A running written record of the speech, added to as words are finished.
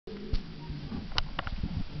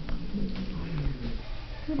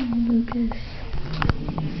Lucas.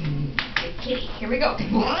 Good kitty. Here we go.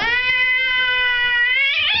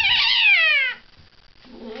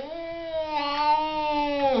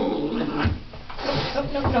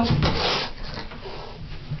 No.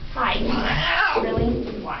 Hi. Really?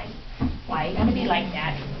 Why? Why you gotta be like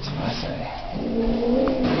that? That's what I say.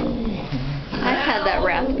 I've had that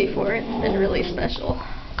wrapped before. It's been really special.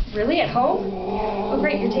 Really? At home? Oh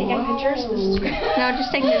great, you're taking pictures? This is great. No, I'm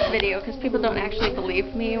just taking this video because people don't actually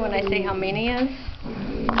believe me when I say how mean he is.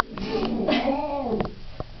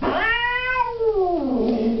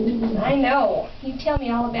 I know. You tell me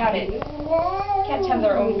all about it. Cats have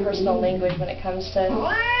their own personal language when it comes to...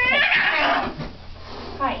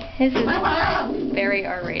 Hi. His is very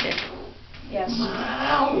R-rated. Yes.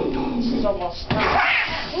 This is almost...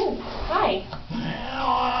 Ooh, hi.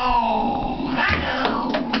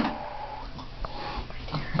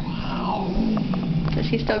 Does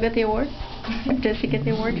he still get the award? Does he get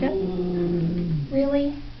the award yet?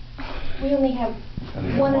 Really? We only have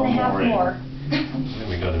 1.5 more. I think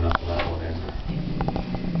we got enough of that one in.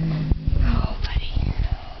 Oh, buddy.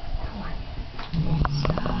 Come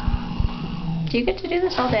on. Do you get to do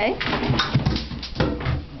this all day?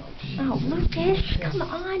 Oh, Lucas, come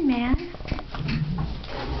on, man.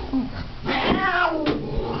 Oh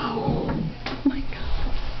my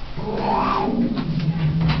God.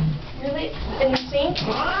 Really? In the sink?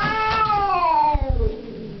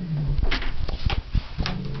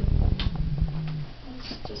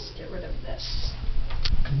 Let's just get rid of this.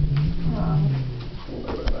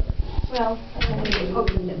 Well, I don't want to get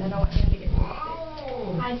poked with it. I don't want him to get poked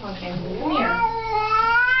with it. Hi, Pumpkin. Come here.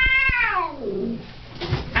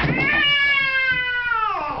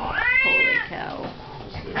 Holy cow.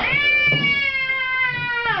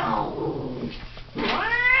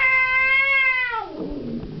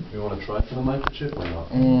 You want to try for the microchip or not?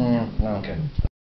 No. Okay.